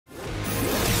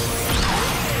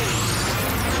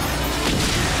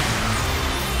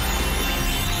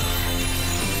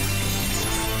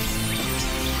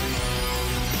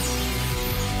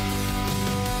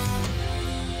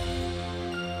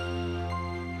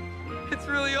It's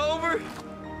really over?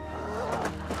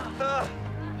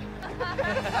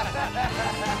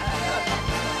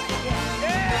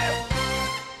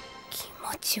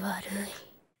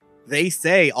 They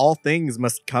say all things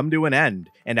must come to an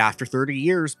end, and after 30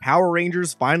 years, Power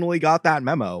Rangers finally got that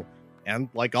memo. And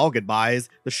like all goodbyes,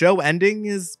 the show ending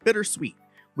is bittersweet.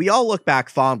 We all look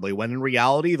back fondly when in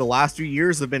reality the last few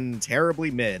years have been terribly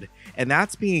mid, and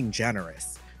that's being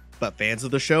generous. But fans of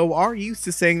the show are used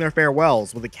to saying their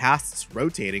farewells with the casts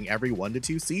rotating every 1 to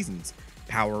 2 seasons.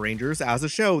 Power Rangers, as a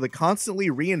show that constantly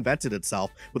reinvented itself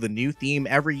with a new theme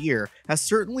every year, has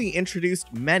certainly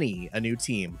introduced many a new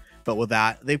team, but with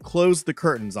that, they've closed the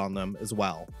curtains on them as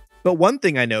well. But one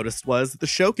thing I noticed was the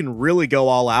show can really go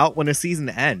all out when a season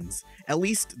ends. At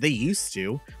least they used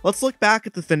to. Let's look back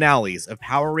at the finales of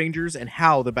Power Rangers and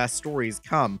how the best stories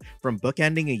come from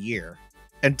bookending a year.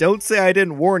 And don't say I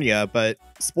didn't warn ya, but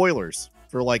spoilers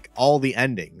for like all the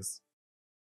endings.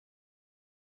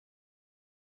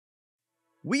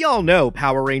 We all know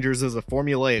Power Rangers is a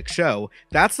formulaic show.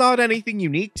 That's not anything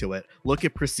unique to it. Look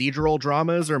at procedural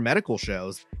dramas or medical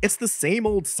shows. It's the same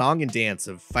old song and dance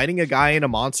of fighting a guy in a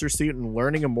monster suit and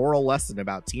learning a moral lesson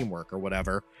about teamwork or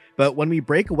whatever. But when we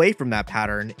break away from that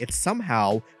pattern, it's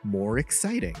somehow more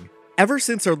exciting. Ever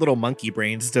since our little monkey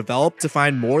brains developed to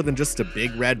find more than just a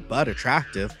big red butt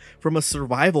attractive, from a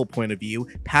survival point of view,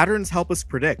 patterns help us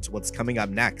predict what's coming up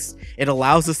next. It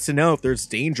allows us to know if there's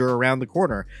danger around the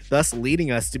corner, thus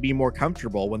leading us to be more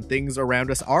comfortable when things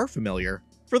around us are familiar.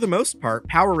 For the most part,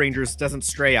 Power Rangers doesn't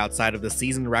stray outside of the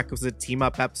season requisite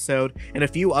team-up episode and a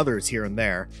few others here and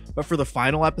there, but for the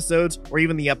final episodes, or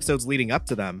even the episodes leading up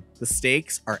to them, the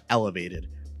stakes are elevated.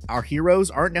 Our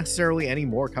heroes aren't necessarily any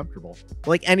more comfortable.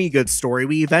 Like any good story,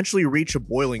 we eventually reach a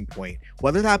boiling point,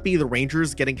 whether that be the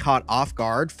Rangers getting caught off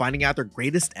guard, finding out their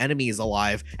greatest enemy is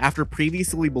alive after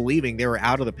previously believing they were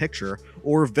out of the picture,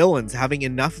 or villains having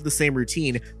enough of the same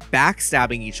routine,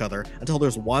 backstabbing each other until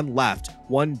there's one left,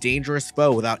 one dangerous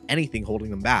foe without anything holding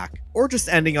them back, or just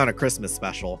ending on a Christmas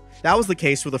special. That was the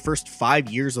case for the first 5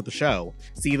 years of the show.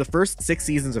 See, the first 6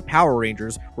 seasons of Power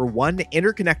Rangers were one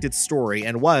interconnected story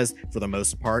and was, for the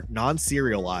most part,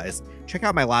 non-serialized. Check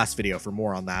out my last video for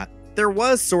more on that. There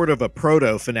was sort of a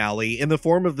proto-finale in the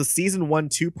form of the Season 1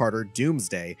 two-parter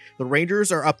Doomsday. The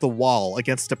Rangers are up the wall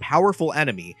against a powerful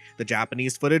enemy. The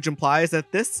Japanese footage implies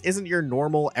that this isn't your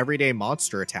normal everyday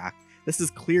monster attack. This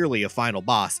is clearly a final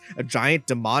boss, a giant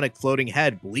demonic floating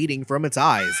head bleeding from its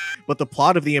eyes. But the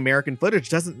plot of the American footage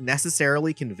doesn't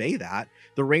necessarily convey that.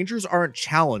 The Rangers aren't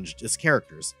challenged as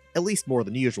characters, at least more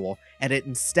than usual, and it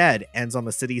instead ends on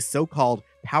the city's so-called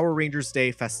Power Rangers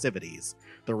Day festivities.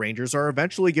 The Rangers are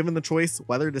eventually given the choice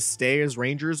whether to stay as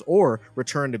Rangers or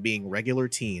return to being regular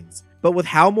teens. But with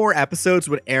how more episodes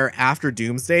would air after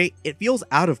Doomsday, it feels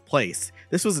out of place.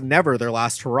 This was never their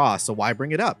last hurrah, so why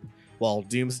bring it up? Well,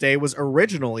 Doomsday was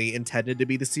originally intended to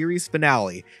be the series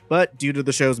finale, but due to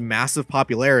the show's massive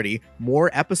popularity,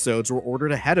 more episodes were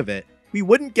ordered ahead of it. We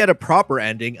wouldn't get a proper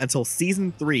ending until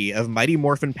Season 3 of Mighty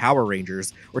Morphin Power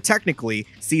Rangers, or technically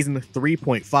Season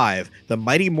 3.5, the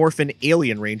Mighty Morphin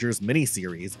Alien Rangers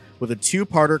miniseries, with a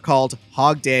two-parter called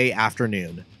Hog Day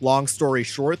Afternoon. Long story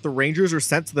short, the Rangers are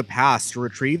sent to the past to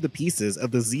retrieve the pieces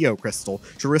of the Zeo Crystal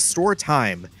to restore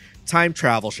time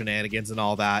travel shenanigans and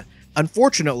all that.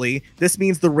 Unfortunately, this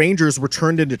means the Rangers were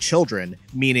turned into children,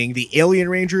 meaning the alien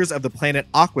Rangers of the planet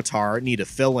Aquitar need to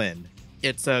fill in.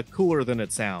 It's cooler than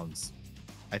it sounds,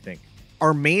 I think.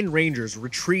 Our main Rangers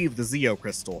retrieve the Zeo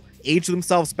Crystal, age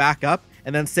themselves back up,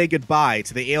 and then say goodbye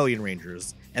to the alien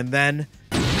Rangers. And then...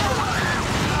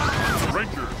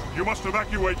 Rangers, you must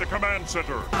evacuate the command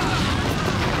center!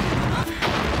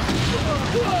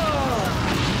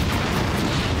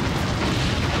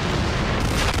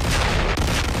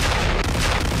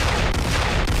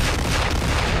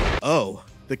 Oh,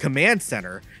 the command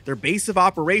center, their base of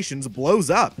operations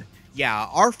blows up. Yeah,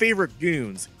 our favorite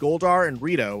goons, Goldar and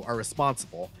Rito, are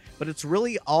responsible, but it's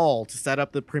really all to set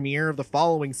up the premiere of the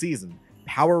following season,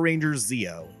 Power Rangers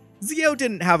Zeo. Zeo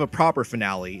didn't have a proper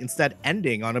finale, instead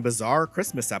ending on a bizarre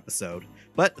Christmas episode.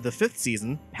 But the 5th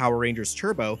season, Power Rangers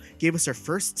Turbo, gave us our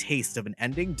first taste of an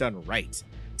ending done right.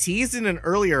 Teased in an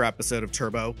earlier episode of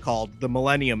Turbo, called The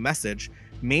Millennium Message,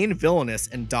 main villainess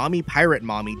and Dami pirate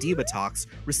mommy Divatox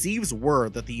receives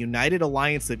word that the United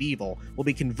Alliance of Evil will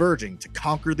be converging to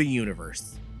conquer the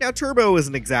universe. Now, Turbo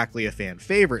isn't exactly a fan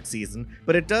favorite season,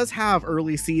 but it does have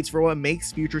early seeds for what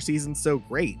makes future seasons so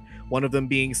great, one of them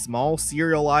being small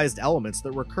serialized elements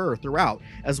that recur throughout,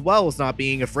 as well as not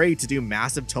being afraid to do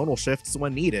massive tonal shifts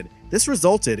when needed. This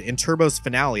resulted in Turbo's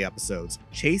finale episodes,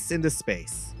 Chase into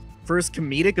Space. For as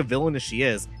comedic a villain as she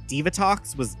is,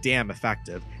 Divatox was damn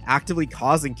effective, actively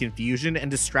causing confusion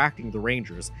and distracting the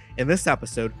Rangers. In this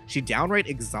episode, she downright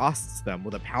exhausts them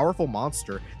with a powerful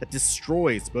monster that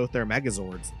destroys both their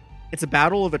Megazords. It's a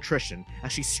battle of attrition,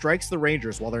 as she strikes the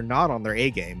Rangers while they're not on their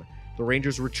A-game. The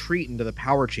Rangers retreat into the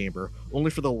power chamber,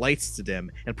 only for the lights to dim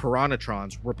and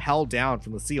Piranhatrons rappel down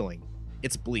from the ceiling.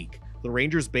 It's bleak. The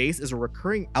Rangers base is a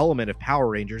recurring element of Power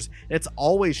Rangers, and it's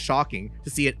always shocking to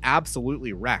see it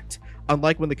absolutely wrecked.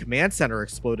 Unlike when the command center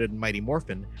exploded in Mighty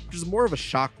Morphin, which is more of a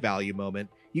shock value moment,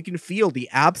 you can feel the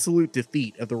absolute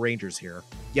defeat of the Rangers here.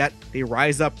 Yet, they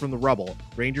rise up from the rubble,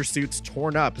 Ranger suits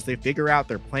torn up as they figure out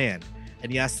their plan.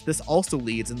 And yes, this also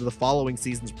leads into the following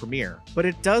season's premiere, but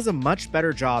it does a much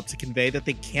better job to convey that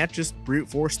they can't just brute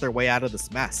force their way out of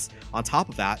this mess. On top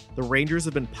of that, the Rangers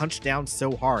have been punched down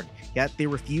so hard, yet they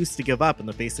refuse to give up in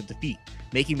the face of defeat,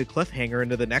 making the cliffhanger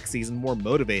into the next season more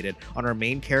motivated on our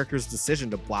main character's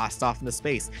decision to blast off into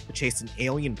space to chase an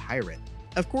alien pirate.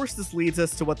 Of course, this leads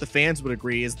us to what the fans would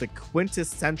agree is the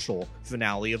quintessential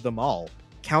finale of them all,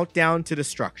 Countdown to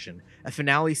Destruction, a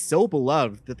finale so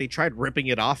beloved that they tried ripping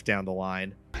it off down the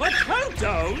line. A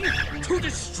countdown to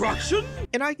destruction?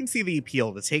 And I can see the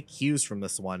appeal to take cues from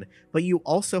this one, but you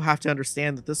also have to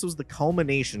understand that this was the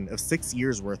culmination of 6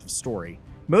 years worth of story.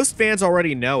 Most fans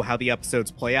already know how the episodes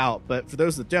play out, but for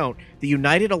those that don't, the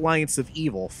United Alliance of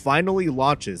Evil finally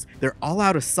launches their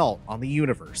all-out assault on the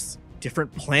universe.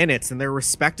 Different planets and their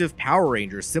respective Power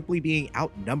Rangers simply being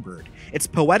outnumbered. It's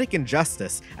poetic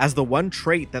injustice, as the one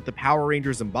trait that the Power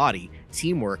Rangers embody,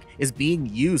 teamwork, is being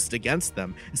used against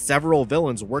them as several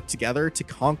villains work together to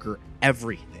conquer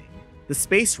everything. The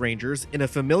Space Rangers, in a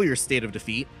familiar state of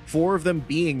defeat, 4 of them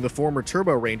being the former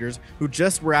Turbo Rangers who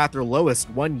just were at their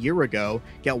lowest 1 year ago,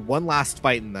 get one last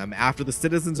fight in them after the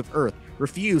citizens of Earth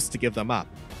refuse to give them up.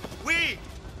 We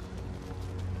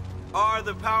are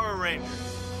the Power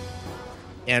Rangers.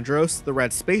 Andros, the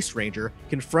Red Space Ranger,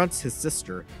 confronts his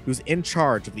sister, who's in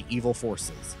charge of the evil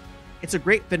forces. It's a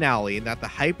great finale in that the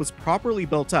hype was properly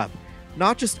built up,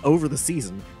 not just over the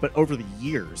season, but over the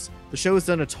years. The show has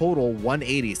done a total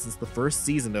 180 since the first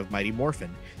season of Mighty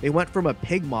Morphin. They went from a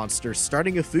pig monster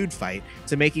starting a food fight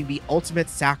to making the ultimate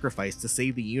sacrifice to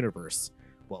save the universe.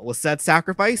 What was said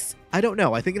sacrifice? I don't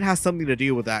know, I think it has something to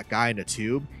do with that guy in a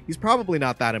tube. He's probably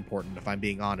not that important if I'm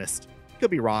being honest.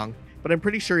 Could be wrong, but I'm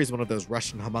pretty sure he's one of those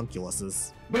Russian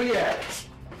homunculuses. But yeah.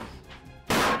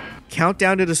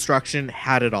 Countdown to Destruction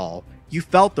had it all. You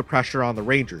felt the pressure on the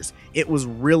Rangers. It was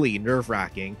really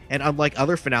nerve-wracking, and unlike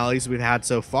other finales we've had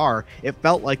so far, it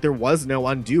felt like there was no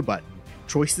undo button.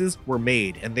 Choices were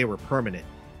made, and they were permanent.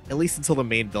 At least until the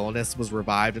main villainess was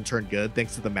revived and turned good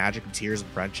thanks to the magic of tears and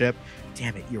friendship.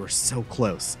 Damn it, you were so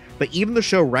close. But even the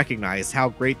show recognized how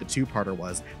great the two-parter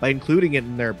was by including it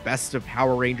in their Best of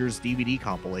Power Rangers DVD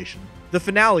compilation. The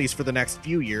finales for the next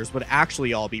few years would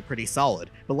actually all be pretty solid,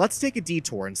 but let's take a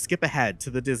detour and skip ahead to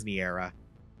the Disney era.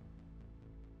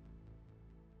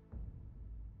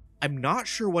 I'm not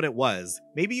sure what it was.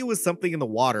 Maybe it was something in the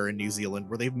water in New Zealand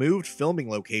where they've moved filming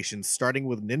locations starting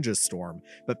with Ninja Storm,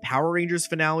 but Power Rangers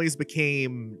finales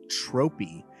became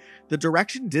tropey. The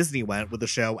direction Disney went with the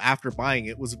show after buying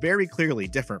it was very clearly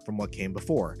different from what came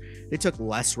before. They took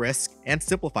less risk and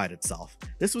simplified itself.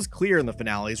 This was clear in the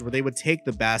finales where they would take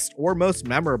the best or most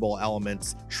memorable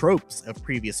elements, tropes of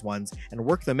previous ones, and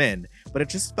work them in, but it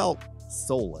just felt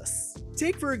soulless.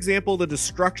 Take for example the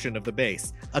destruction of the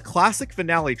base, a classic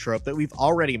finale trope that we've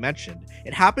already mentioned.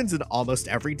 It happens in almost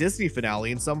every Disney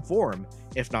finale in some form.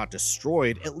 If not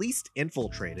destroyed, at least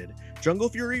infiltrated. Jungle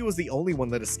Fury was the only one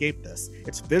that escaped this.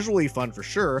 It's visually fun for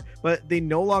sure, but they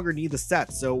no longer need the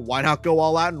sets, so why not go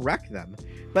all out and wreck them?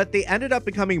 But they ended up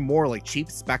becoming more like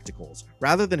cheap spectacles,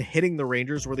 rather than hitting the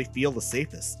Rangers where they feel the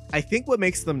safest. I think what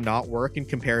makes them not work in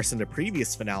comparison to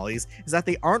previous finales is that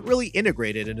they aren't really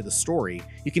integrated into the story.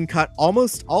 You can cut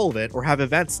almost all of it or have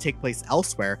events take place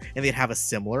elsewhere and they'd have a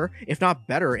similar, if not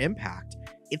better, impact.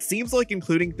 It seems like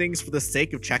including things for the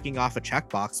sake of checking off a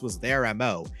checkbox was their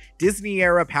MO.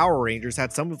 Disney-era Power Rangers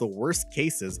had some of the worst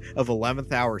cases of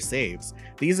 11th hour saves.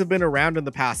 These have been around in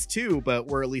the past too, but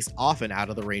were at least often out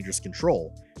of the Rangers'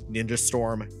 control. Ninja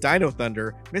Storm, Dino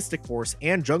Thunder, Mystic Force,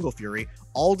 and Jungle Fury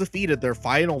all defeated their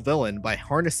final villain by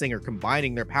harnessing or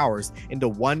combining their powers into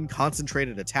one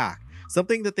concentrated attack,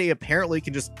 something that they apparently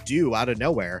can just do out of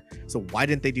nowhere. So why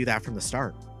didn't they do that from the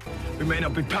start? We may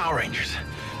not be Power Rangers,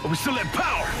 but we still have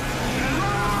power!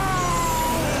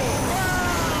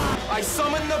 I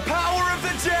summon the power of the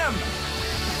gem!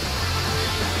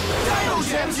 Dino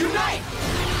Gems unite!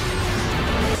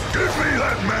 Give me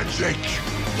that magic!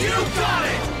 You got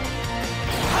it!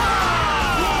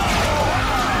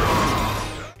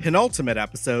 Penultimate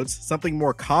episodes, something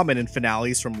more common in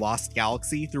finales from Lost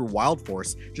Galaxy through Wild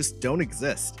Force, just don't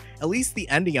exist. At least the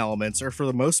ending elements are for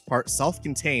the most part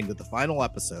self-contained with the final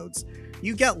episodes.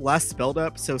 You get less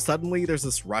build-up, so suddenly there's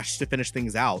this rush to finish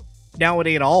things out. Now it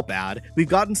ain't all bad. We've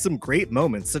gotten some great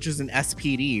moments, such as in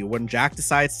SPD when Jack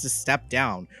decides to step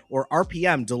down, or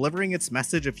RPM delivering its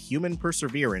message of human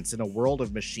perseverance in a world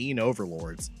of machine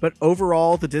overlords. But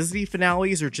overall, the Disney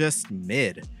finales are just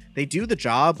mid. They do the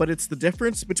job, but it's the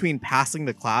difference between passing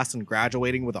the class and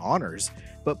graduating with honors.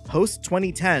 But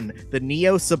post-2010, the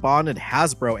Neo, Saban, and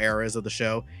Hasbro eras of the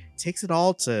show takes it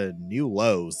all to new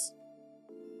lows.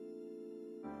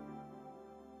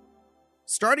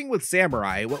 Starting with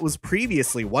Samurai, what was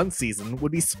previously one season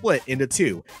would be split into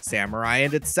two, Samurai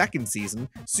and its second season,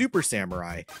 Super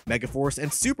Samurai, Megaforce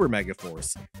and Super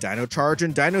Megaforce, Dino Charge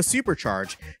and Dino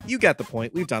Supercharge. You get the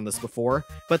point, we've done this before,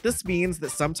 but this means that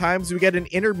sometimes we get an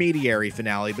intermediary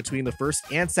finale between the first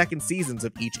and second seasons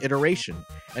of each iteration,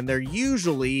 and they're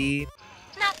usually...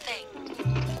 nothing.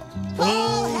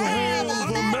 All hail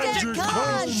the Magic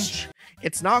Conch!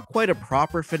 It's not quite a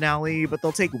proper finale, but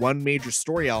they'll take one major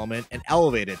story element and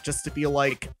elevate it just to feel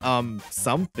like,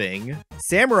 something.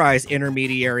 Samurai's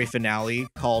intermediary finale,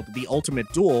 called The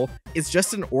Ultimate Duel, is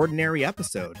just an ordinary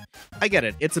episode. I get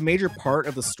it, it's a major part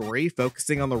of the story,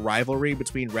 focusing on the rivalry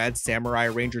between Red Samurai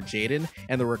Ranger Jaden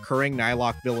and the recurring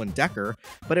Nylok villain Decker,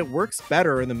 but it works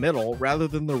better in the middle rather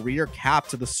than the rear cap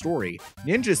to the story.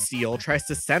 Ninja Steel tries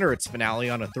to center its finale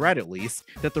on a thread at least,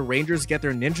 that the Rangers get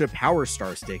their ninja power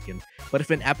stars taken. But if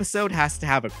an episode has to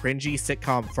have a cringy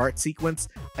sitcom fart sequence,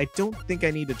 I don't think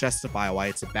I need to justify why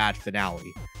it's a bad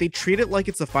finale. They treat it like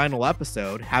it's a final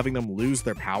episode, having them lose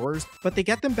their powers, but they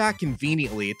get them back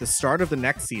conveniently at the start of the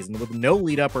next season with no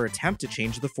lead up or attempt to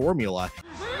change the formula.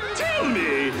 Tell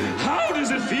me, how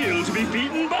does it feel to be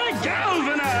beaten by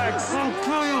Galvanax?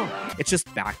 It's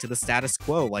just back to the status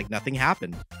quo like nothing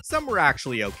happened. Some were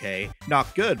actually okay,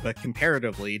 not good, but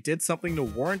comparatively did something to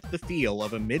warrant the feel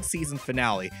of a mid-season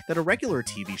finale that a regular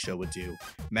TV show would do.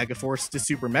 Megaforce to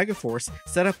Super Megaforce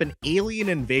set up an alien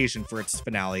invasion for its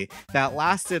finale that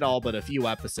lasted all but a few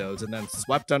episodes and then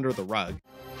swept under the rug.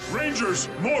 Rangers,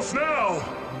 morph now!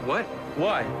 What?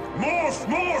 Why? Morph,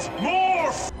 morph,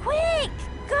 morph! Quick,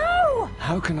 go!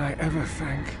 How can I ever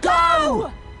thank?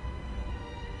 Go!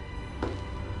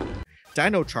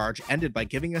 Dino Charge ended by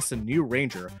giving us a new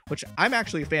Ranger, which I'm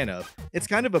actually a fan of. It's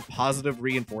kind of a positive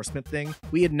reinforcement thing.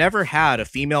 We had never had a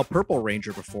female Purple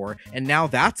Ranger before, and now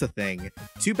that's a thing.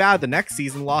 Too bad the next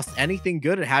season lost anything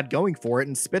good it had going for it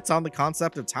and spits on the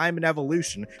concept of time and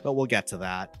evolution, but we'll get to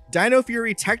that. Dino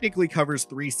Fury technically covers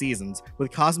 3 seasons,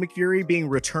 with Cosmic Fury being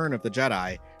Return of the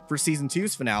Jedi. For Season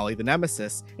 2's finale, The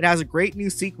Nemesis, it has a great new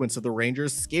sequence of the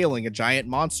Rangers scaling a giant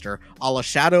monster, a la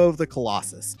Shadow of the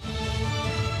Colossus.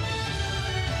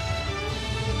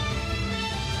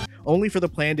 Only for the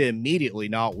plan to immediately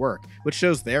not work, which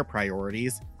shows their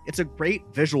priorities. It's a great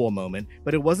visual moment,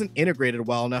 but it wasn't integrated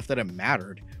well enough that it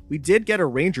mattered. We did get a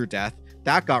Ranger death.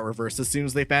 That got reversed as soon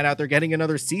as they found out they're getting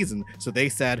another season, so they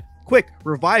said, quick,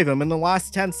 revive him in the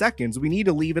last 10 seconds, we need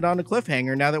to leave it on a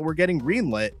cliffhanger now that we're getting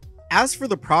greenlit. As for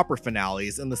the proper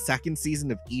finales in the second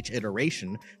season of each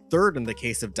iteration, third in the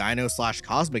case of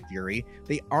Dino/Cosmic Fury,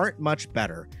 they aren't much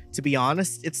better. To be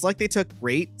honest, it's like they took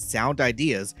great, sound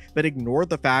ideas, but ignored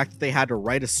the fact that they had to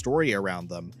write a story around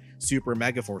them. Super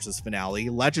Megaforce's finale,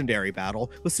 Legendary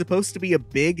Battle, was supposed to be a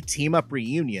big team-up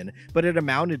reunion, but it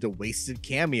amounted to wasted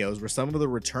cameos where some of the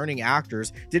returning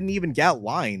actors didn't even get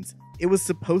lines. It was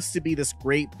supposed to be this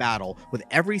great battle with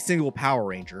every single Power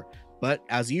Ranger, but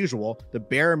as usual, the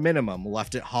bare minimum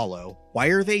left it hollow. Why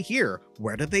are they here?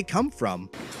 Where did they come from?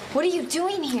 What are you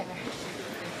doing here?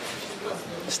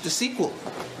 It's the sequel.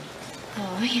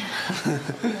 Oh,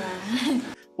 yeah.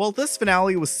 Well, this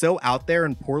finale was so out there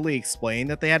and poorly explained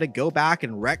that they had to go back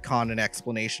and retcon an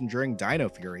explanation during Dino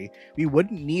Fury. We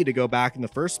wouldn't need to go back in the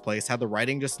first place had the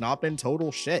writing just not been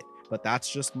total shit, but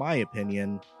that's just my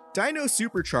opinion. Dino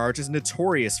Supercharge is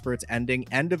notorious for its ending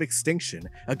End of Extinction.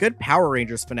 A good Power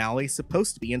Rangers finale is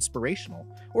supposed to be inspirational,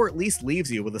 or at least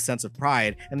leaves you with a sense of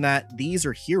pride in that these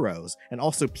are heroes, and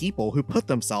also people who put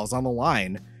themselves on the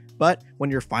line. But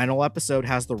when your final episode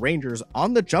has the Rangers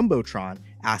on the Jumbotron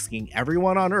asking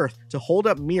everyone on Earth to hold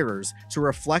up mirrors to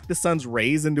reflect the sun's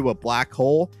rays into a black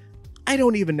hole, I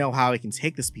don't even know how I can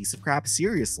take this piece of crap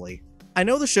seriously. I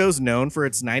know the show's known for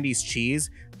its 90s cheese,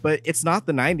 but it's not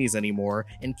the 90s anymore,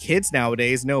 and kids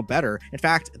nowadays know better. In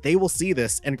fact, they will see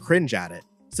this and cringe at it.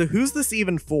 So who's this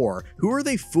even for? Who are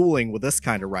they fooling with this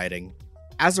kind of writing?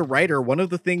 As a writer, one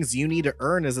of the things you need to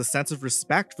earn is a sense of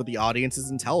respect for the audience's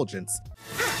intelligence.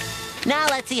 Now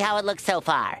let's see how it looks so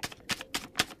far.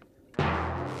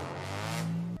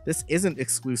 this isn't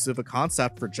exclusive a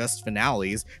concept for just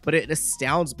finales, but it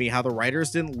astounds me how the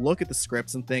writers didn't look at the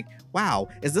scripts and think, wow,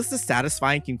 is this a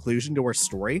satisfying conclusion to our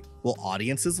story? Will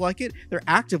audiences like it? They're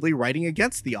actively writing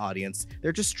against the audience.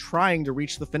 They're just trying to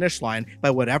reach the finish line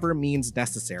by whatever means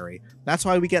necessary. That's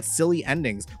why we get silly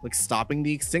endings like stopping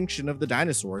the extinction of the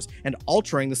dinosaurs and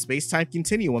altering the space-time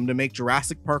continuum to make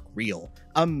Jurassic Park real.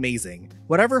 Amazing.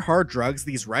 Whatever hard drugs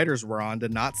these writers were on to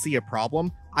not see a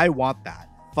problem, I want that.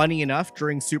 Funny enough,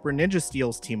 during Super Ninja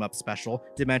Steel's team-up special,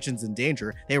 Dimensions in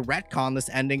Danger, they retcon this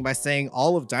ending by saying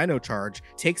all of Dino Charge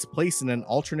takes place in an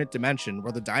alternate dimension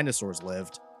where the dinosaurs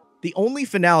lived. The only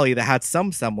finale that had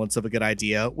some semblance of a good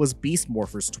idea was Beast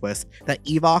Morphers' twist that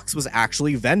Evox was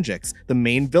actually Vengix, the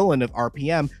main villain of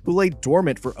RPM who lay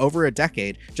dormant for over a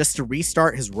decade just to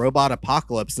restart his robot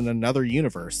apocalypse in another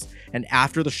universe. And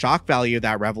after the shock value of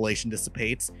that revelation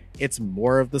dissipates, it's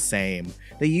more of the same.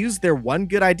 They used their one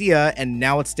good idea and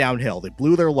now it's downhill. They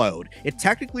blew their load. It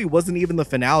technically wasn't even the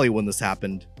finale when this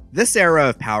happened. This era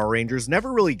of Power Rangers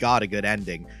never really got a good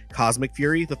ending. Cosmic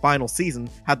Fury, the final season,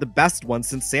 had the best one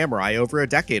since Samurai over a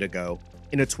decade ago.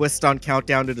 In a twist on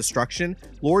Countdown to Destruction,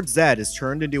 Lord Zed is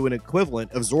turned into an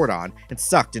equivalent of Zordon and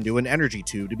sucked into an energy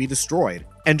tube to be destroyed.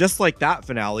 And just like that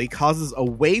finale, causes a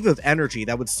wave of energy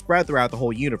that would spread throughout the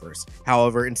whole universe.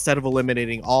 However, instead of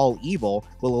eliminating all evil,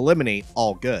 will eliminate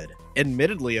all good.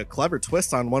 Admittedly, a clever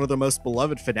twist on one of the most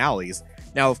beloved finales.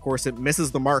 Now, of course, it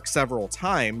misses the mark several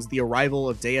times, the arrival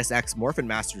of Deus Ex Morphin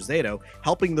Master Zato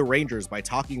helping the Rangers by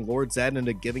talking Lord Zed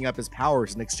into giving up his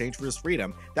powers in exchange for his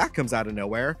freedom. That comes out of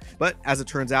nowhere, but as it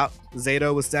turns out,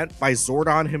 Zato was sent by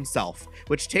Zordon himself,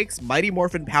 which takes Mighty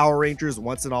Morphin Power Rangers'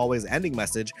 once and always ending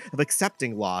message of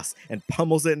accepting loss and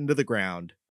pummels it into the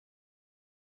ground.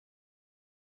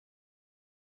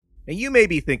 And you may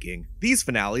be thinking, these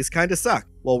finales kinda suck.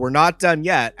 Well, we're not done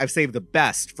yet. I've saved the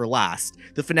best for last.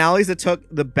 The finales that took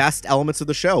the best elements of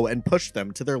the show and pushed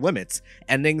them to their limits.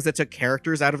 Endings that took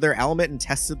characters out of their element and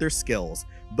tested their skills.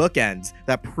 Bookends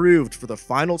that proved for the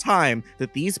final time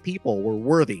that these people were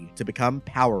worthy to become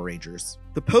Power Rangers.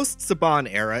 The post-Saban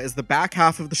era is the back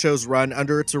half of the show's run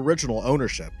under its original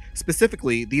ownership.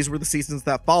 Specifically, these were the seasons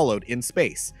that followed in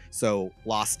space. So,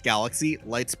 Lost Galaxy,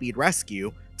 Lightspeed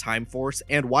Rescue, Time Force,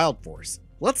 and Wild Force.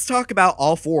 Let's talk about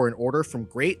all four in order from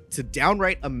great to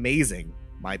downright amazing.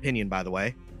 My opinion, by the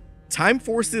way. Time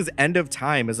Force's End of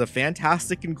Time is a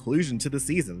fantastic conclusion to the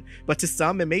season, but to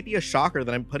some it may be a shocker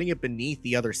that I'm putting it beneath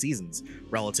the other seasons.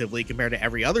 Relatively compared to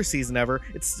every other season ever,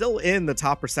 it's still in the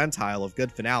top percentile of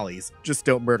good finales. Just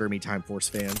don't murder me, Time Force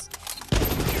fans.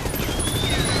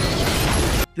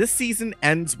 This season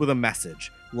ends with a message,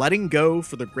 letting go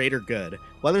for the greater good,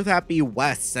 whether that be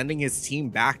West sending his team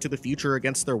back to the future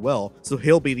against their will so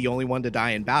he'll be the only one to die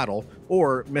in battle,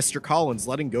 or Mr. Collins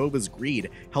letting go of his greed,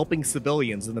 helping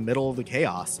civilians in the middle of the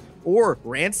chaos, or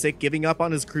Rancic giving up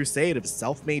on his crusade of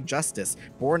self-made justice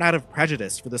born out of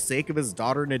prejudice for the sake of his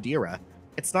daughter Nadira.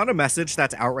 It's not a message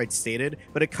that's outright stated,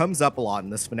 but it comes up a lot in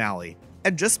this finale.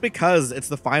 And just because it's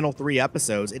the final 3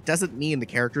 episodes, it doesn't mean the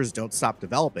characters don't stop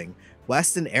developing.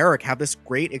 West and Eric have this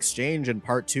great exchange in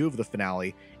part 2 of the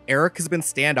finale. Eric has been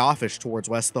standoffish towards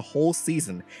West the whole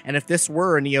season, and if this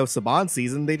were a Neo Saban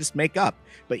season, they just make up.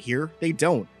 But here, they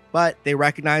don't. But they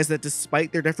recognize that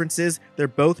despite their differences, they're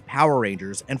both Power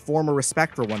Rangers and form a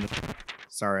respect for one another.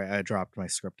 Sorry, I dropped my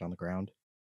script on the ground.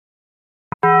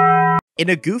 In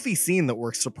a goofy scene that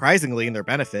works surprisingly in their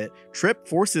benefit, Trip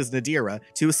forces Nadira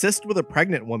to assist with a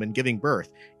pregnant woman giving birth.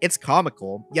 It's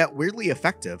comical, yet weirdly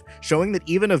effective, showing that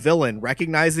even a villain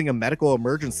recognizing a medical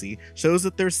emergency shows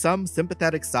that there's some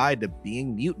sympathetic side to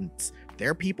being mutants.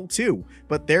 They're people too,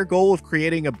 but their goal of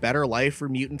creating a better life for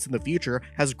mutants in the future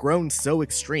has grown so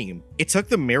extreme. It took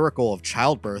the miracle of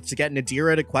childbirth to get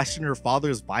Nadira to question her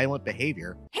father's violent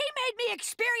behavior. He made me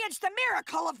experience the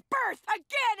miracle of birth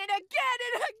again and again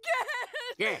and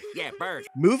again! Yeah, birth.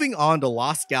 Moving on to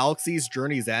Lost Galaxy's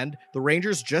Journey's End, the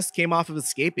Rangers just came off of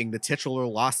escaping the titular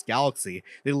Lost Galaxy.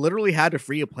 They literally had to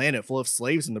free a planet full of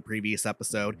slaves in the previous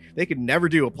episode. They could never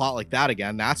do a plot like that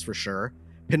again, that's for sure.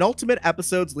 Penultimate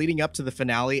episodes leading up to the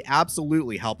finale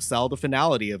absolutely help sell the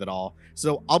finality of it all,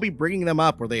 so I'll be bringing them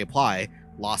up where they apply.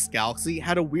 Lost Galaxy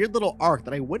had a weird little arc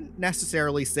that I wouldn't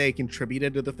necessarily say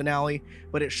contributed to the finale,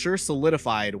 but it sure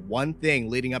solidified one thing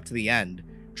leading up to the end.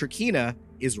 Trakina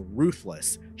is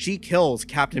ruthless. She kills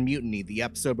Captain Mutiny the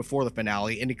episode before the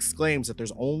finale and exclaims that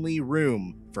there's only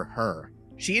room for her.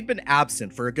 She had been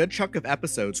absent for a good chunk of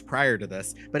episodes prior to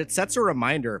this, but it sets a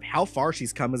reminder of how far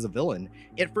she's come as a villain.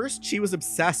 At first, she was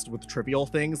obsessed with trivial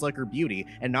things like her beauty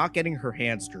and not getting her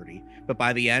hands dirty, but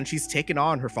by the end, she's taken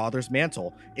on her father's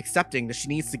mantle, accepting that she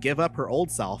needs to give up her old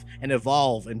self and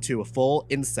evolve into a full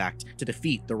insect to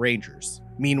defeat the Rangers.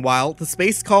 Meanwhile, the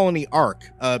space colony Ark,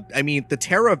 the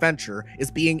Terra Venture, is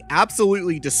being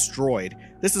absolutely destroyed.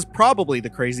 This is probably the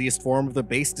craziest form of the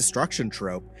base destruction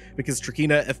trope, because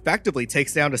Trakina effectively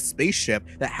takes down a spaceship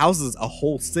that houses a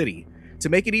whole city. To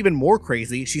make it even more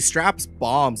crazy, she straps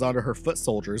bombs onto her foot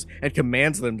soldiers and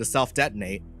commands them to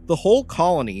self-detonate. The whole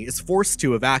colony is forced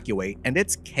to evacuate, and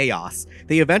it's chaos.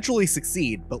 They eventually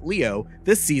succeed, but Leo,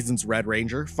 this season's Red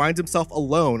Ranger, finds himself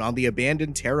alone on the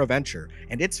abandoned Terra Venture,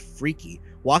 and it's freaky.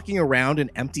 Walking around an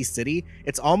empty city,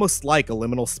 it's almost like a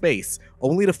liminal space,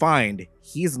 only to find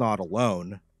he's not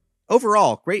alone.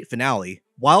 Overall, great finale.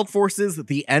 Wild Force's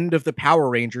The End of the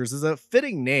Power Rangers is a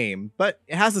fitting name, but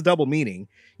it has a double meaning.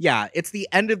 Yeah, it's the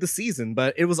end of the season,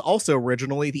 but it was also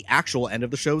originally the actual end of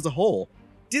the show as a whole.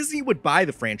 Disney would buy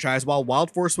the franchise while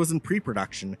Wild Force was in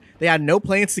pre-production. They had no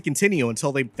plans to continue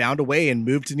until they found a way and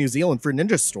moved to New Zealand for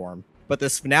Ninja Storm. But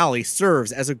this finale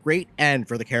serves as a great end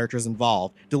for the characters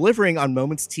involved, delivering on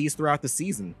moments teased throughout the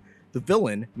season. The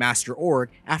villain, Master Org,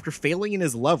 after failing in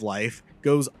his love life,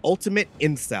 goes ultimate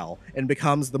incel and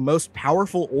becomes the most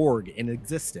powerful org in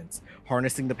existence,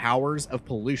 harnessing the powers of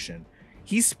pollution.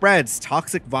 He spreads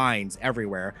toxic vines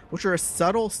everywhere, which are a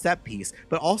subtle set piece,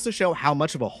 but also show how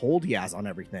much of a hold he has on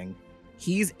everything.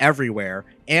 He's everywhere,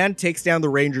 and takes down the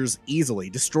Rangers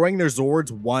easily, destroying their Zords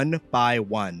one by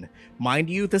one. Mind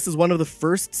you, this is one of the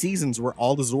first seasons where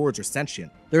all the Zords are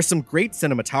sentient. There's some great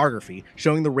cinematography,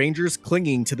 showing the Rangers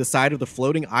clinging to the side of the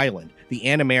floating island, the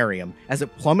Animarium, as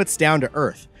it plummets down to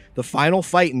Earth. The final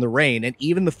fight in the rain, and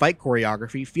even the fight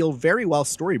choreography, feel very well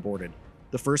storyboarded.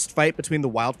 The first fight between the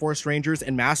Wild Force Rangers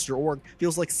and Master Org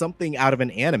feels like something out of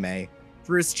an anime.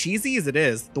 For as cheesy as it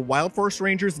is, the Wild Force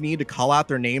Rangers need to call out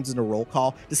their names in a roll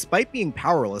call, despite being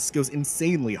powerless, goes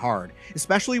insanely hard,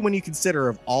 especially when you consider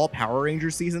of all Power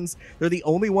Ranger seasons, they're the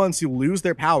only ones who lose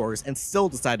their powers and still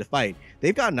decide to fight.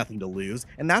 They've got nothing to lose,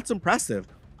 and that's impressive.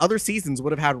 Other seasons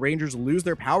would have had Rangers lose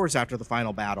their powers after the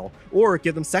final battle, or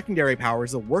give them secondary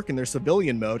powers that work in their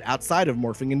civilian mode outside of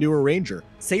morphing into a Ranger.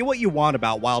 Say what you want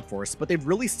about Wild Force, but they've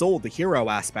really sold the hero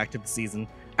aspect of the season.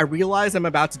 I realize I'm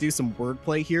about to do some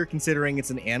wordplay here considering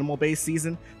it's an animal-based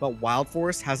season, but Wild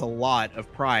Force has a lot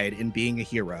of pride in being a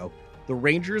hero. The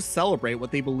Rangers celebrate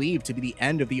what they believe to be the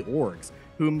end of the Orgs,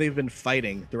 whom they've been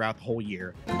fighting throughout the whole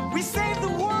year. We saved the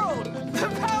world!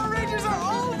 The Power Rangers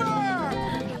are over!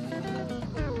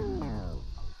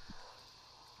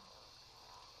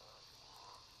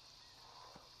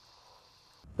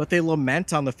 But they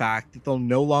lament on the fact that they'll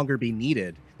no longer be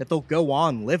needed, that they'll go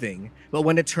on living. But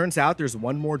when it turns out there's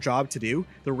one more job to do,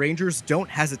 the Rangers don't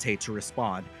hesitate to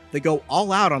respond. They go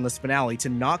all out on this finale to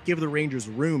not give the Rangers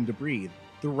room to breathe.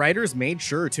 The writers made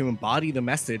sure to embody the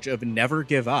message of never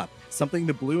give up, something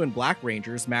the Blue and Black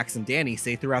Rangers, Max and Danny,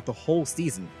 say throughout the whole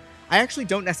season. I actually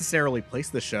don't necessarily place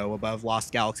the show above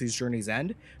Lost Galaxy's Journey's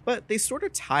End, but they sort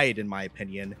of tied in my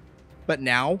opinion. But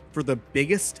now, for the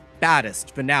biggest,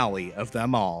 baddest finale of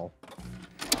them all.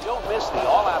 Don't miss the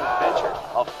all-out adventure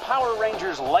of Power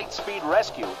Rangers Lightspeed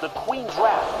Rescue, the Queen's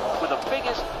Wrath, with the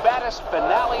biggest, baddest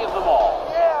finale of them all.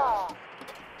 Yeah!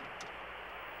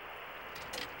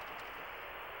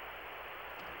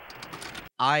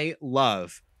 I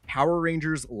love Power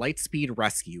Rangers Lightspeed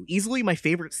Rescue, easily my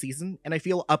favorite season, and I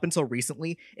feel up until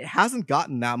recently, it hasn't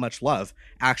gotten that much love.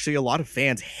 Actually, a lot of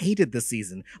fans hated this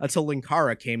season until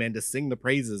Linkara came in to sing the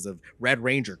praises of Red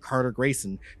Ranger Carter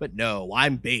Grayson, but no,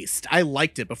 I'm based. I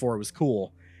liked it before it was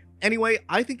cool. Anyway,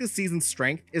 I think this season's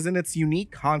strength is in its unique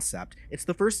concept. It's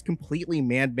the first completely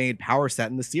man-made power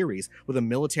set in the series, with a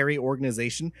military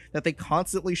organization that they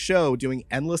constantly show doing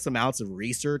endless amounts of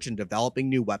research and developing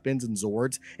new weapons and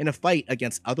Zords in a fight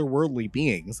against otherworldly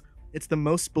beings. It's the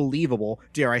most believable,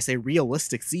 dare I say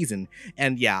realistic season,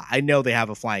 and yeah, I know they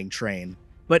have a flying train.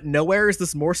 But nowhere is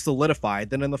this more solidified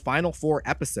than in the final 4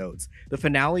 episodes. The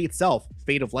finale itself,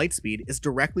 Fate of Lightspeed, is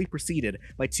directly preceded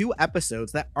by 2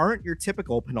 episodes that aren't your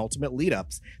typical penultimate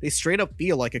lead-ups. They straight up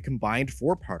feel like a combined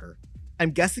 4-parter.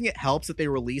 I'm guessing it helps that they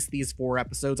released these 4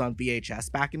 episodes on VHS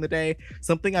back in the day,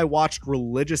 something I watched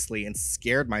religiously and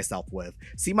scared myself with.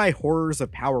 See my Horrors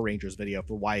of Power Rangers video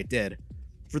for why it did.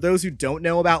 For those who don't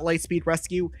know about Lightspeed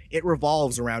Rescue, it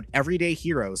revolves around everyday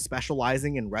heroes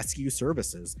specializing in rescue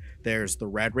services. There's the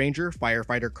Red Ranger,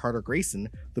 firefighter Carter Grayson,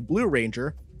 the Blue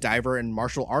Ranger, diver and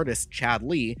martial artist Chad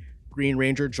Lee, Green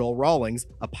Ranger Joel Rawlings,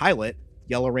 a pilot,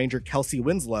 Yellow Ranger Kelsey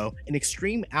Winslow, an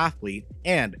extreme athlete,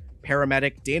 and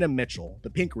paramedic Dana Mitchell, the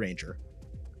Pink Ranger.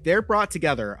 They're brought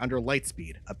together under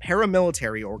Lightspeed, a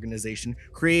paramilitary organization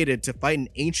created to fight an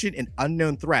ancient and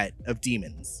unknown threat of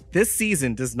demons. This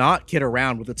season does not kid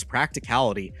around with its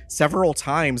practicality. Several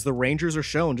times, the Rangers are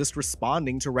shown just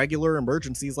responding to regular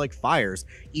emergencies like fires,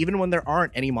 even when there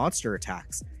aren't any monster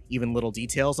attacks. Even little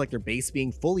details like their base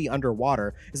being fully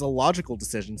underwater is a logical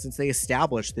decision since they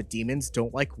established that demons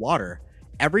don't like water.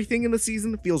 Everything in the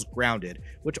season feels grounded,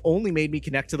 which only made me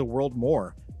connect to the world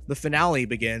more. The finale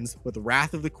begins with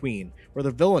Wrath of the Queen, where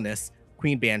the villainess,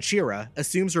 Queen Bansheera,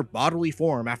 assumes her bodily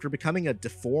form after becoming a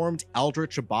deformed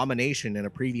eldritch abomination in a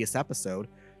previous episode.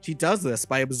 She does this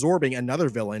by absorbing another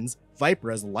villain's,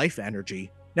 Vipra's, life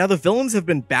energy. Now, the villains have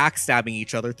been backstabbing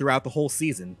each other throughout the whole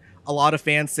season. A lot of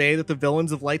fans say that the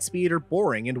villains of Lightspeed are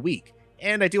boring and weak,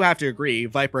 and I do have to agree,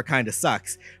 Vipra kinda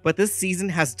sucks, but this season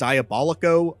has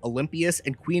Diabolico, Olympius,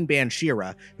 and Queen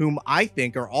Bansheera, whom I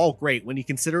think are all great when you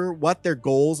consider what their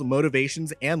goals,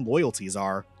 motivations, and loyalties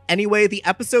are. Anyway, the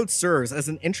episode serves as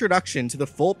an introduction to the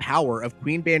full power of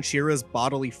Queen Bansheera's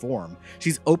bodily form.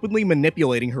 She's openly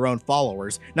manipulating her own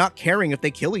followers, not caring if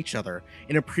they kill each other.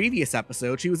 In a previous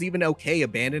episode, she was even okay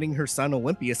abandoning her son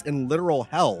Olympius in literal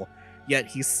hell, yet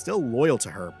he's still loyal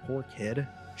to her, poor kid.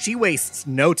 She wastes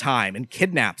no time and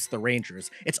kidnaps the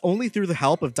Rangers. It's only through the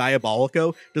help of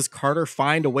Diabolico does Carter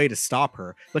find a way to stop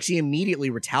her, but she immediately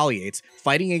retaliates,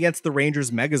 fighting against the Rangers'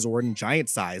 Megazord in giant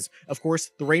size. Of course,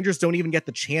 the Rangers don't even get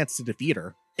the chance to defeat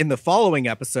her. In the following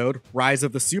episode, Rise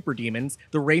of the Super Demons,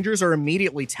 the Rangers are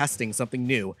immediately testing something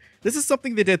new. This is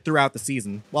something they did throughout the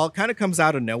season. While it kind of comes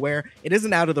out of nowhere, it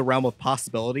isn't out of the realm of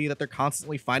possibility that they're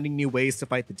constantly finding new ways to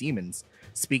fight the demons.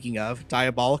 Speaking of,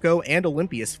 Diabolico and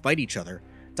Olympius fight each other.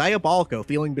 Diabolico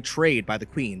feeling betrayed by the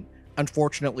Queen.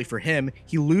 Unfortunately for him,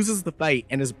 he loses the fight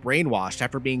and is brainwashed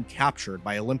after being captured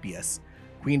by Olympius.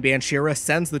 Queen Bansheera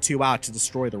sends the two out to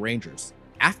destroy the Rangers.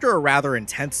 After a rather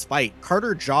intense fight,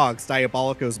 Carter jogs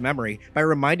Diabolico's memory by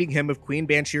reminding him of Queen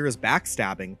Bansheera's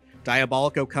backstabbing.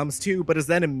 Diabolico comes to, but is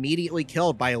then immediately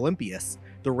killed by Olympius.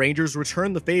 The Rangers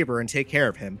return the favor and take care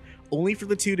of him, only for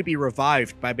the two to be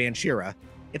revived by Bansheera.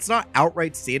 It's not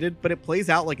outright stated, but it plays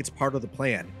out like it's part of the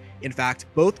plan. In fact,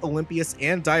 both Olympius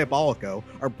and Diabolico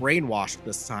are brainwashed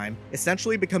this time,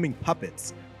 essentially becoming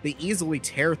puppets. They easily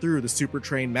tear through the Super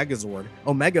Train Megazord,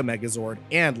 Omega Megazord,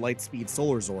 and Lightspeed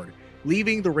Solar Zord,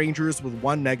 leaving the Rangers with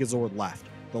one Megazord left,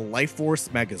 the Life Force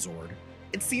Megazord.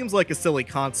 It seems like a silly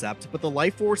concept, but the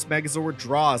Life Force Megazord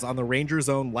draws on the Rangers'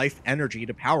 own life energy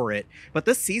to power it, but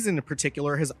this season in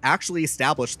particular has actually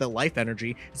established that life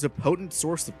energy is a potent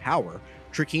source of power.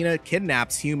 Trakina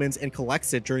kidnaps humans and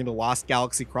collects it during the Lost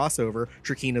Galaxy crossover,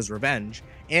 Trakina's Revenge,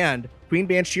 and Queen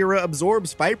Bansheera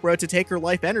absorbs Vipra to take her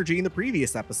life energy in the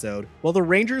previous episode, while the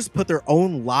Rangers put their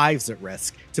own lives at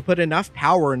risk to put enough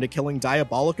power into killing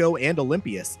Diabolico and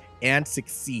Olympius, and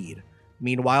succeed.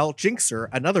 Meanwhile, Jinxer,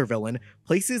 another villain,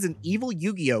 places an evil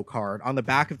Yu-Gi-Oh card on the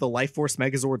back of the Life Force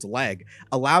Megazord's leg,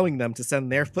 allowing them to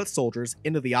send their foot soldiers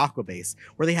into the Aqua Base,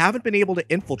 where they haven't been able to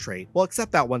infiltrate, well,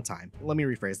 except that one time. Let me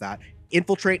rephrase that.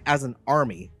 Infiltrate as an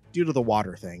army, due to the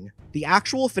water thing. The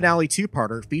actual finale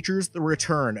two-parter features the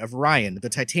return of Ryan, the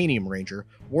Titanium Ranger,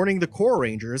 warning the Core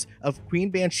Rangers of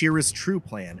Queen Bansheera's true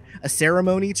plan, a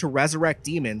ceremony to resurrect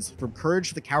demons from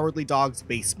Courage the Cowardly Dog's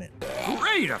basement.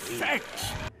 Great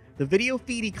effects! The video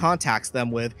feed he contacts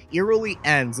them with eerily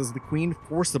ends as the Queen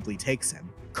forcibly takes him.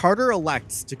 Carter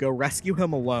elects to go rescue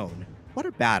him alone. What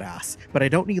a badass, but I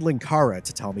don't need Linkara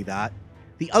to tell me that.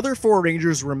 The other four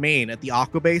Rangers remain at the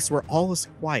Aqua Base where all is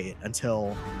quiet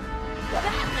until... What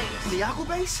happened? The Aqua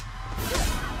Base?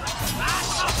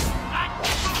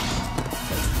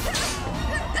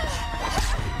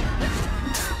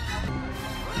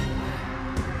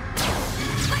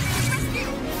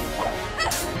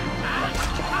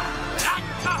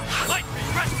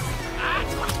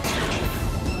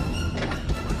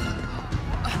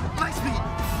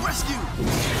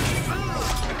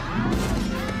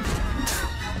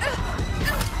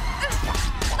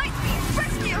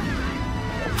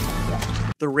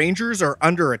 The Rangers are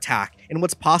under attack in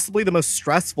what's possibly the most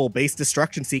stressful base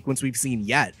destruction sequence we've seen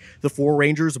yet. The four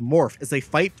Rangers morph as they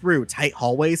fight through tight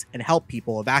hallways and help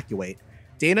people evacuate.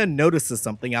 Dana notices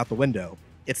something out the window.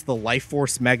 It's the Life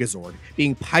Force Megazord,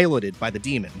 being piloted by the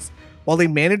demons. While they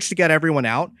manage to get everyone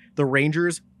out, the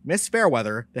Rangers, Miss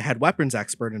Fairweather, the head weapons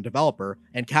expert and developer,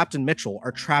 and Captain Mitchell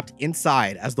are trapped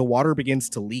inside as the water begins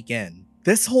to leak in.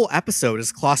 This whole episode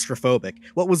is claustrophobic.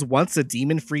 What was once a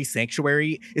demon-free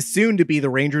sanctuary is soon to be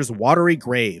the Rangers' watery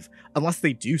grave, unless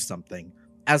they do something.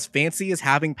 As fancy as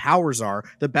having powers are,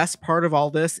 the best part of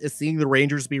all this is seeing the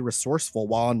Rangers be resourceful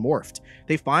while unmorphed.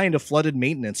 They find a flooded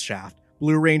maintenance shaft,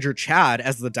 Blue Ranger Chad,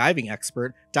 as the diving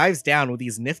expert, dives down with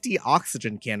these nifty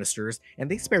oxygen canisters,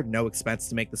 and they spared no expense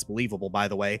to make this believable, by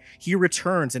the way. He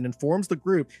returns and informs the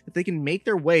group that they can make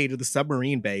their way to the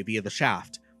submarine bay via the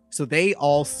shaft. So they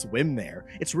all swim there.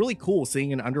 It's really cool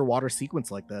seeing an underwater sequence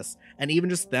like this, and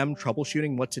even just them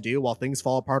troubleshooting what to do while things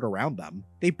fall apart around them.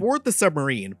 They board the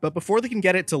submarine, but before they can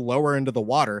get it to lower into the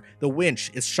water, the winch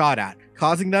is shot at,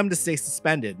 causing them to stay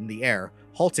suspended in the air,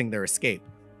 halting their escape.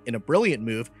 In a brilliant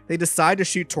move, they decide to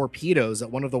shoot torpedoes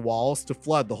at one of the walls to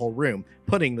flood the whole room,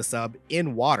 putting the sub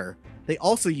in water. They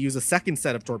also use a second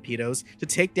set of torpedoes to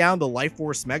take down the Life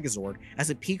Force Megazord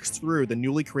as it peeks through the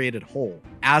newly created hole.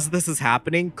 As this is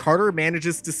happening, Carter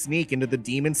manages to sneak into the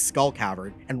demon's skull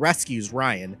cavern and rescues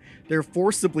Ryan. They're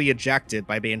forcibly ejected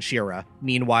by Banshira.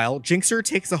 Meanwhile, Jinxer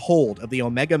takes a hold of the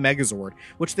Omega Megazord,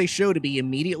 which they show to be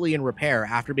immediately in repair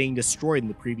after being destroyed in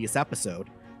the previous episode.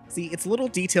 See, it's little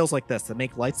details like this that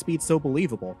make Lightspeed so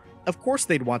believable. Of course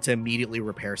they'd want to immediately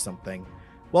repair something.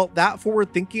 Well, that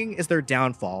forward thinking is their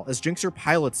downfall, as Jinxer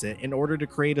pilots it in order to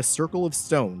create a circle of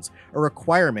stones, a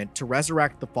requirement to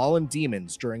resurrect the fallen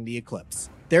demons during the eclipse.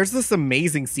 There's this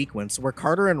amazing sequence where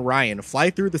Carter and Ryan fly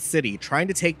through the city trying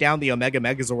to take down the Omega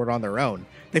Megazord on their own.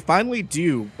 They finally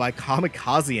do by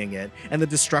kamikazing it, and the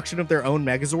destruction of their own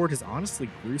Megazord is honestly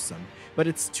gruesome, but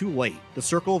it's too late. The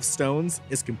circle of stones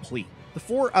is complete. The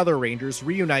 4 other Rangers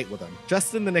reunite with them,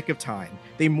 just in the nick of time.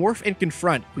 They morph and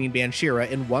confront Queen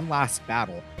Banshira in one last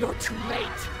battle. You're too late.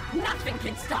 Nothing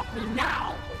can stop me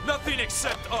now. Nothing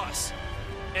except us.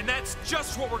 And that's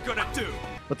just what we're gonna do.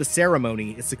 But the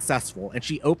ceremony is successful, and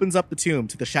she opens up the tomb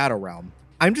to the Shadow Realm.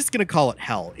 I'm just gonna call it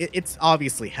Hell. It's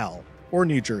obviously Hell, or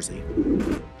New Jersey.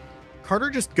 Carter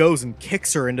just goes and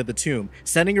kicks her into the tomb,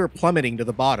 sending her plummeting to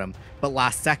the bottom, but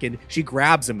last second, she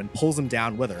grabs him and pulls him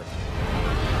down with her.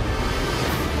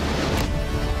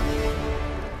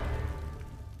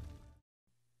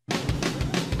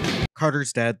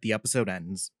 Carter's dead, the episode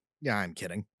ends. Yeah, I'm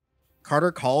kidding.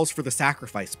 Carter calls for the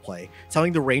sacrifice play,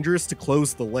 telling the Rangers to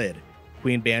close the lid.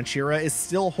 Queen Banshira is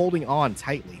still holding on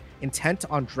tightly, intent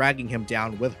on dragging him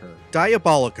down with her.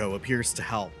 Diabolico appears to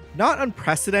help. Not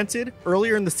unprecedented,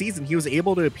 earlier in the season he was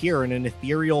able to appear in an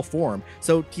ethereal form,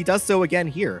 so he does so again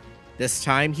here. This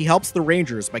time, he helps the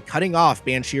Rangers by cutting off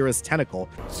Banshira's tentacle.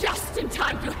 Just in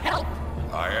time to help.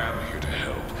 I am here to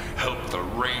help. Help the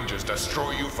Rangers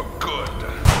destroy you for good.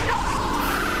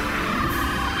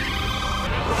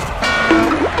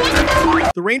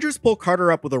 The Rangers pull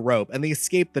Carter up with a rope and they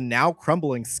escape the now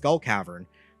crumbling skull cavern.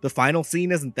 The final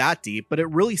scene isn't that deep, but it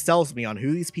really sells me on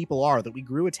who these people are that we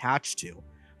grew attached to.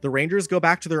 The Rangers go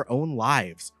back to their own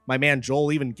lives. My man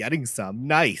Joel even getting some.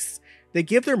 Nice. They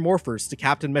give their Morphers to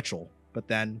Captain Mitchell, but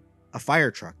then a fire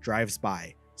truck drives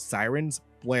by, sirens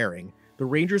blaring. The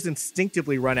Rangers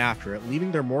instinctively run after it,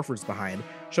 leaving their Morphers behind,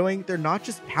 showing they're not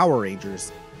just Power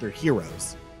Rangers, they're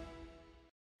heroes.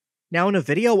 Now, in a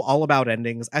video all about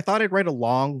endings, I thought I'd write a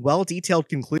long, well-detailed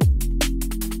conclusion.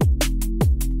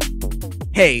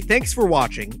 Hey, thanks for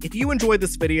watching. If you enjoyed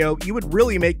this video, you would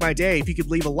really make my day if you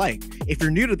could leave a like. If you're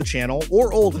new to the channel,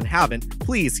 or old and haven't,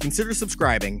 please consider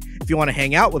subscribing. If you want to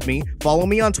hang out with me, follow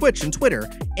me on Twitch and Twitter,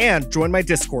 and join my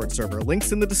Discord server,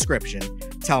 links in the description.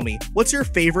 Tell me, what's your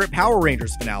favorite Power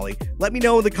Rangers finale? Let me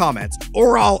know in the comments,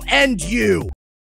 or I'll end you!